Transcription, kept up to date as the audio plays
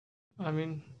I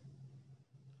mean,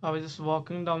 I was just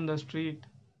walking down the street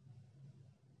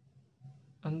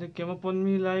and they came upon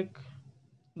me like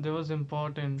they was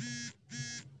important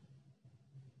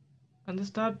and they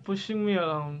start pushing me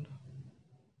around,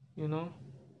 you know.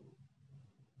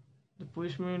 They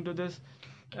push me into this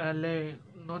alley,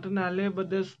 not an alley, but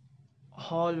this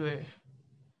hallway,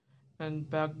 and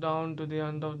back down to the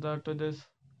end of that to this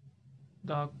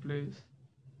dark place.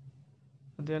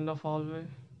 At the end of hallway,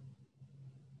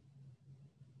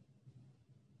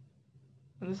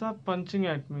 and they start punching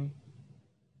at me,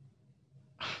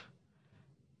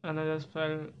 and I just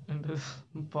fell in this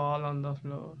ball on the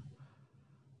floor.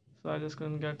 So I just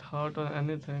couldn't get hurt or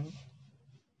anything.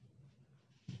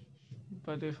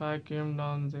 But if I came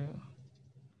down there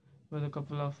with a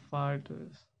couple of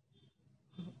fighters,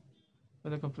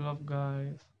 with a couple of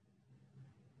guys,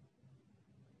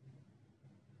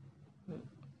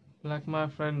 like my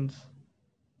friends,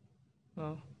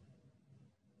 uh,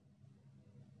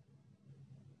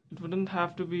 it wouldn't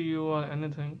have to be you or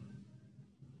anything.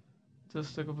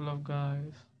 Just a couple of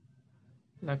guys,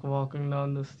 like walking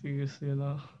down the streets,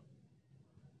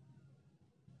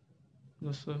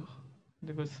 just so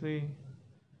they could see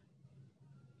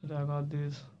that I got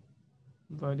these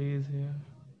buddies here.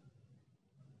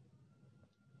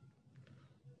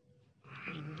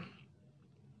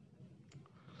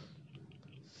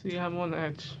 See, I'm on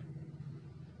edge.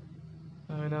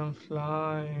 I mean, I'm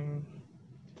flying,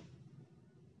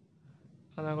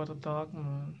 and I got to talk,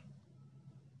 man.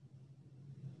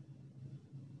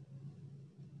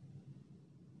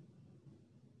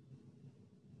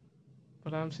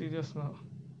 But I'm serious now.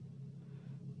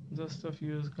 Just a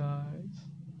few guys,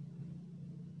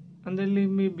 and they leave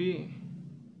me be.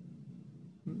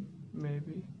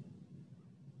 Maybe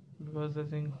because they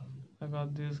think I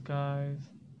got these guys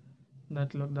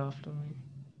that looked after me.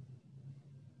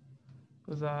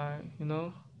 Because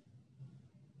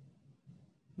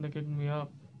they kicked me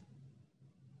up.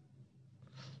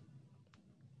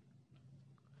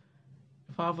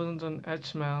 If I wasn't an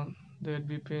edge man, they'd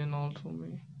be paying all to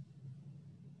me.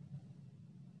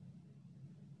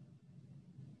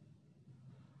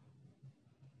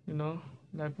 You know,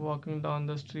 like walking down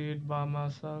the street by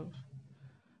myself,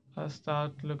 I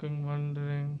start looking,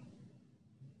 wondering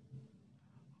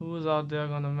who's out there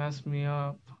gonna mess me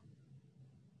up.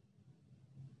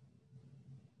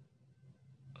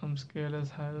 I'm scared as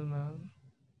hell, man.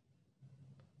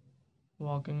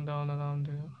 Walking down around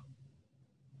here.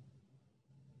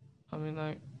 I mean,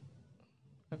 I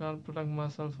can't protect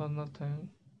myself for nothing.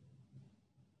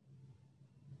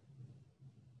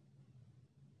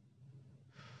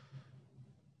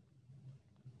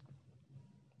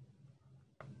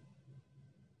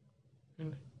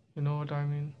 You you know what I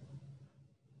mean?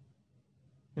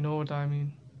 You know what I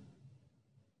mean?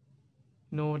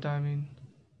 You know what I mean?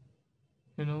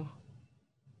 You know?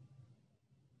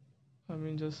 I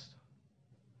mean, just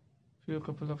few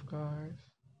couple of guys,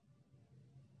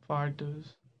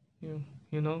 fighters,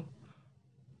 you know,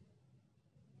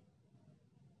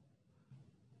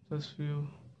 just few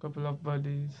couple of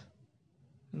buddies,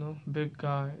 big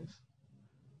guys.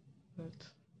 That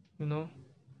you know,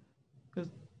 because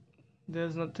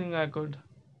there's nothing I could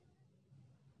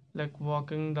like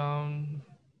walking down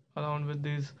around with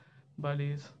these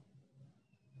buddies.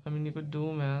 I mean, you could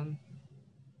do, man.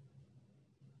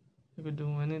 You could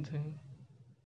do anything.